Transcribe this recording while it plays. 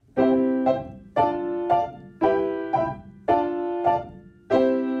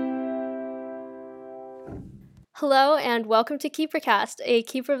Hello and welcome to KeeperCast, a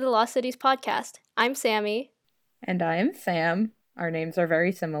Keeper of the Lost Cities podcast. I'm Sammy. And I am Sam. Our names are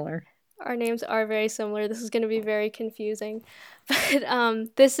very similar. Our names are very similar. This is going to be very confusing.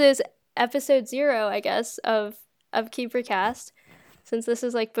 But this is episode 0, I guess, of KeeperCast, since this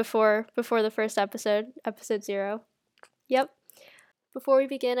is like before the first episode 0. Yep. Before we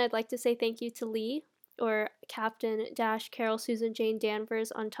begin, I'd like to say thank you to Lee, or Captain Carol Susan Jane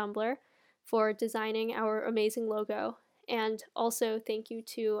Danvers on Tumblr, for designing our amazing logo. And also thank you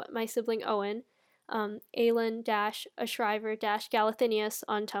to my sibling Owen, Aelin Ashriver Galathinius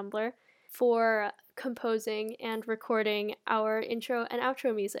on Tumblr, for composing and recording our intro and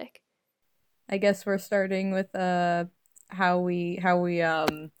outro music. I guess we're starting with how we got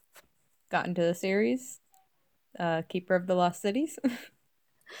into the series. Keeper of the Lost Cities.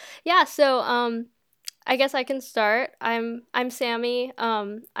 Yeah, so I guess I can start. I'm Sammy.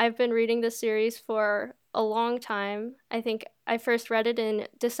 I've been reading this series for a long time. I think I first read it in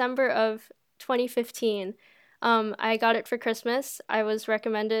December of 2015. I got it for Christmas.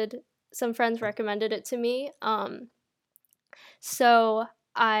 Some friends recommended it to me. So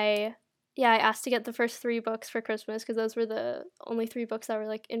I asked to get the first 3 books for Christmas because those were the only 3 books that were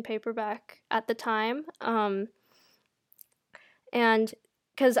like in paperback at the time. And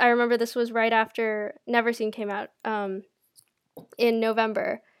because I remember this was right after Neverseen came out in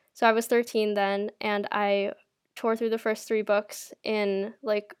November. So I was 13 then, and I tore through the first 3 books in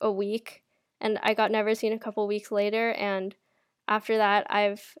like a week, and I got Neverseen a couple weeks later, and after that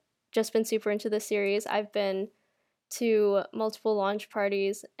I've just been super into the series. I've been to multiple launch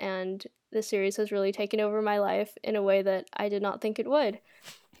parties, and the series has really taken over my life in a way that I did not think it would.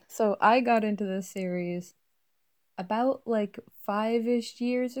 So I got into this series about like 5-ish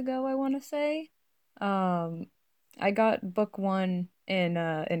years ago, I want to say. I got book 1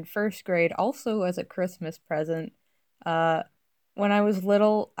 in first grade, also as a Christmas present. Uh, when I was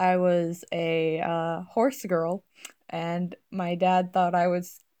little, I was a horse girl, and my dad thought I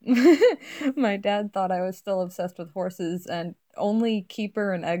was my dad thought I was still obsessed with horses, and only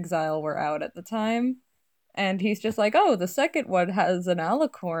Keeper and Exile were out at the time. And he's just like, oh, the second one has an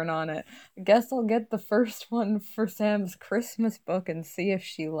alicorn on it. I guess I'll get the first one for Sam's Christmas book and see if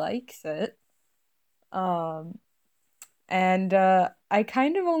she likes it. Um, and I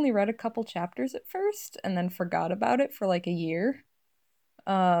kind of only read a couple chapters at first and then forgot about it for like a year.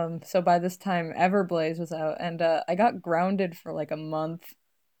 So by this time, Everblaze was out, and I got grounded for like a month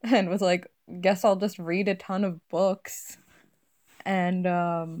and was like, guess I'll just read a ton of books. And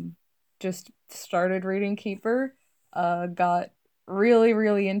just started reading Keeper, got really,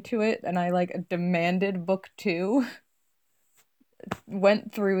 really into it, and I like demanded book 2.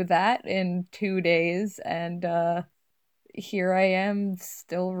 Went through that in 2 days, and here I am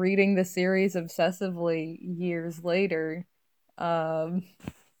still reading the series obsessively years later. Um,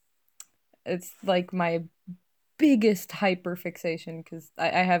 it's like my biggest hyperfixation because I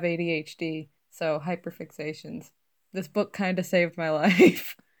have ADHD, so hyperfixations. This book kind of saved my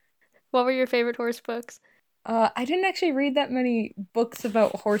life. What were your favorite horse books? I didn't actually read that many books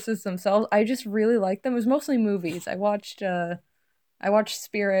about horses themselves. I just really liked them. It was mostly movies. I watched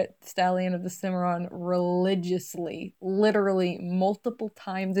Spirit, Stallion of the Cimarron religiously, literally multiple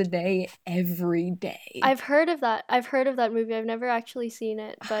times a day, every day. I've heard of that. I've heard of that movie. I've never actually seen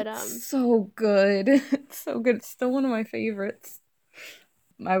it, but It's so good. It's so good. It's still one of my favorites.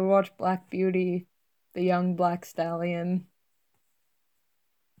 I would watch Black Beauty, The Young Black Stallion.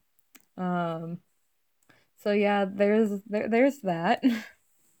 Um, so yeah, there's that.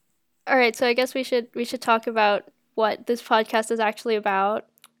 all right, so I guess we should talk about what this podcast is actually about.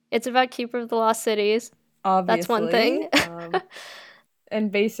 It's about Keeper of the Lost Cities. That's one Obviously. thing.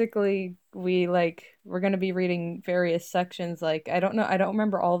 And basically we're gonna be reading various sections. Like I don't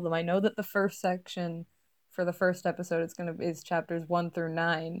remember all of them. I know that the first section for the first episode is chapters 1 through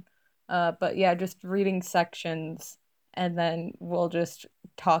 9. But yeah, just reading sections, and then we'll just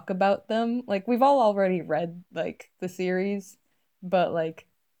talk about them. Like we've all already read like the series, but like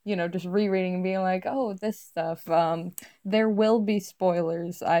just rereading and being like, oh, this stuff. There will be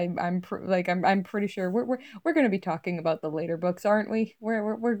spoilers. I'm pretty sure we're going to be talking about the later books, aren't we?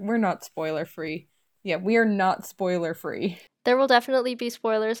 We're not spoiler free. Yeah, we are not spoiler free. There will definitely be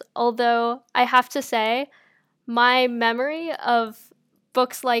spoilers, although I have to say my memory of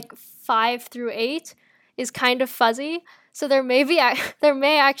books like 5 through 8 is kind of fuzzy. So there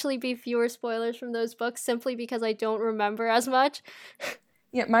may actually be fewer spoilers from those books simply because I don't remember as much.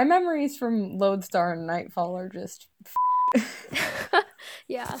 Yeah, my memories from Lodestar and Nightfall are just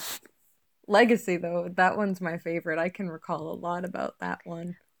Yeah. Legacy though. That one's my favorite. I can recall a lot about that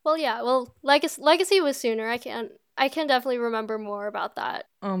one. Well, yeah. Well, Legacy was sooner. I can definitely remember more about that.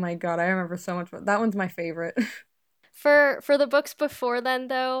 Oh my god, I remember so much. That one's my favorite. For the books before then,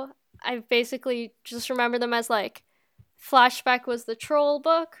 though, I basically just remember them as like Flashback was the troll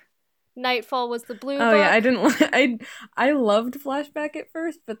book, Nightfall was the blue Oh yeah, I book. didn't. I loved Flashback at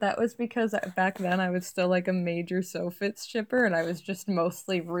first, but that was because back then I was still like a major Sophitz shipper, and I was just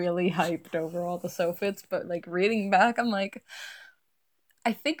mostly really hyped over all the Sophitz. But like reading back, I'm like,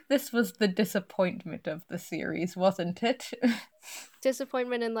 I think this was the disappointment of the series, wasn't it?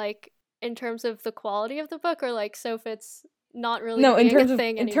 Disappointment in like in terms of the quality of the book, or like Sophit's not really No, being a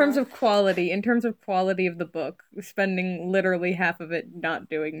thing in terms anymore. of quality, of the book, spending literally half of it not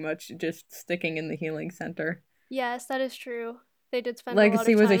doing much, just sticking in the healing center. Yes, that is true. They did spend a lot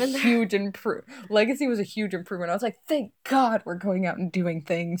Legacy of was a time in there. huge improve. Legacy was a huge improvement. I was like, thank God we're going out and doing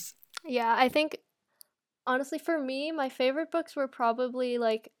things. Yeah, I think honestly for me, my favorite books were probably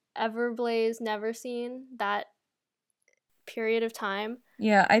like Everblaze, Neverseen, that period of time.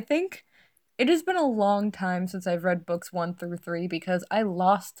 Yeah, I think it has been a long time since I've read books 1 through 3 because I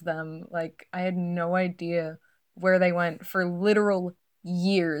lost them. Like, I had no idea where they went for literal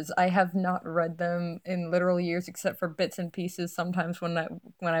years. I have not read them in literal years except for bits and pieces sometimes when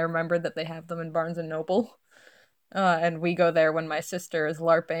I remember that they have them in Barnes and Noble. And we go there when my sister is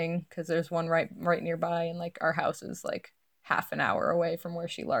LARPing because there's one right nearby, and like our house is like half an hour away from where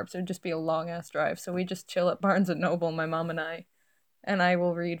she LARPs. It would just be a long ass drive. So we just chill at Barnes and Noble, my mom and I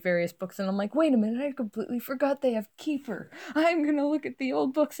will read various books, and I'm like, wait a minute, I completely forgot they have Keeper. I'm gonna look at the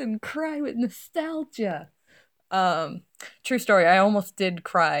old books and cry with nostalgia. Um, True story, I almost did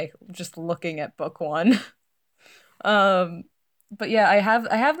cry just looking at book one. um, but yeah, I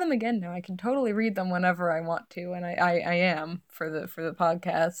have them again now. I can totally read them whenever I want to, and I am for the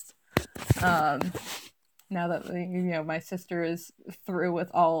podcast. Um, Now that my sister is through with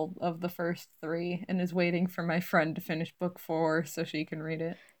all of the first three and is waiting for my friend to finish book 4 so she can read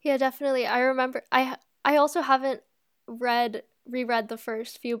it. Yeah, definitely. I remember I also haven't reread the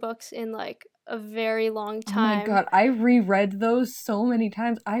first few books in like a very long Oh my time. god, I reread those so many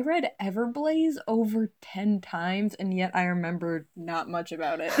times. I read Everblaze over 10 times and yet I remember not much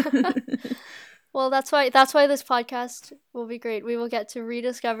about it. Well, that's why this podcast will be great. We will get to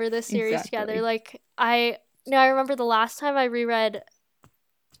rediscover this series together. Exactly. Like I remember the last time I reread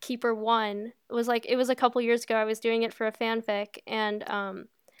Keeper 1 was like it was a couple years ago. I was doing it for a fanfic, and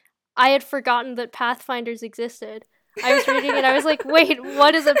I had forgotten that Pathfinders existed. I was reading it. I was like, "Wait,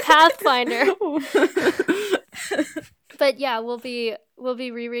 what is a Pathfinder?" But yeah, we'll be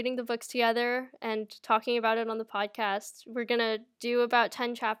rereading the books together and talking about it on the podcast. We're gonna do about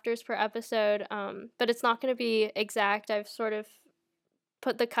 10 chapters per episode, but it's not gonna be exact. I've sort of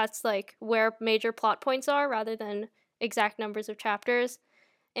put the cuts like where major plot points are rather than exact numbers of chapters.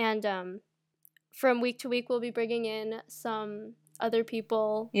 And from week to week, we'll be bringing in some other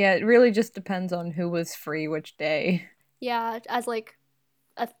people. Yeah, it really just depends on who was free which day. Yeah,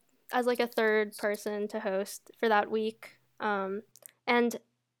 a as like a third person to host for that week. And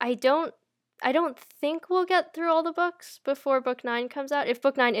I don't I don't think we'll get through all the books before book 9 comes out. If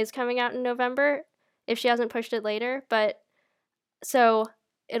book 9 is coming out in November, if she hasn't pushed it later, but so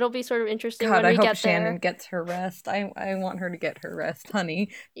it'll be sort of interesting God, when I we hope get Shannon there. gets her rest. I want her to get her rest,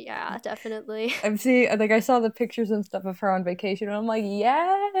 honey. Yeah, definitely. I saw the pictures and stuff of her on vacation, and I'm like,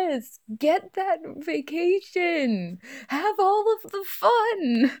 yes, get that vacation, have all of the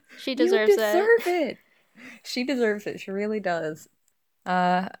fun. She You deserves it. deserve it. She deserves it. She really does.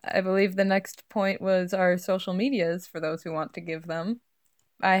 I believe the next point was our social medias for those who want to give them.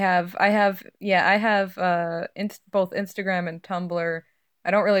 I have both Instagram and Tumblr. I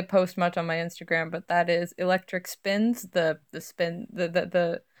don't really post much on my Instagram, but that is Electric Spins, the spin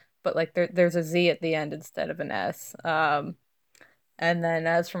but like there's a Z at the end instead of an S. And then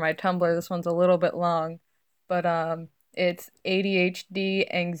as for my Tumblr, this one's a little bit long, but it's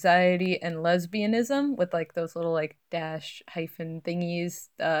ADHD, anxiety, and lesbianism with like those little like dash hyphen thingies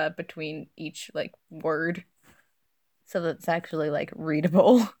between each like word so that it's actually like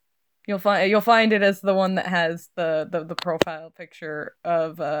readable. You'll find it as the one that has the profile picture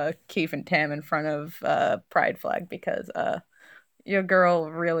of Keith and Tam in front of Pride Flag because your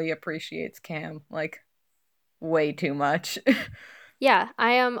girl really appreciates Cam like way too much. Yeah,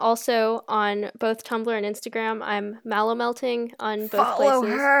 I am also on both Tumblr and Instagram. I'm Malamelting on both Follow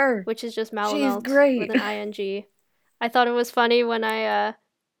places, her. which is just She's Malamelt with great. an ing. I thought it was funny when I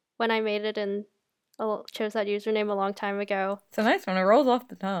made it and chose that username a long time ago. It's a nice one. It rolls off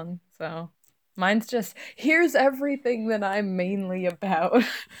the tongue. So mine's just here's everything that I'm mainly about.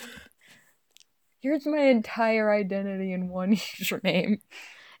 Here's my entire identity in one username.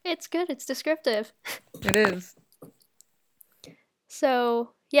 It's good. It's descriptive. It is.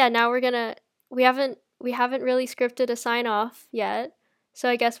 So yeah, now we haven't really scripted a sign off yet. So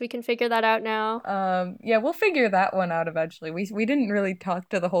I guess we can figure that out now. Yeah, we'll figure that one out eventually. We didn't really talk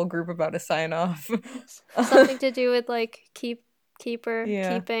to the whole group about a sign off. Something to do with like keeper,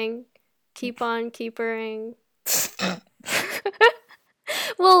 Yeah. keeping, keep on keepering.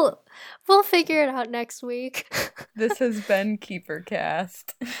 we'll we'll figure it out next week. This has been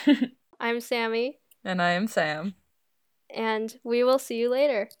KeeperCast. I'm Sammy, And I am Sam. and we will see you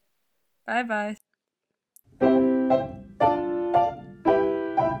later. Bye bye.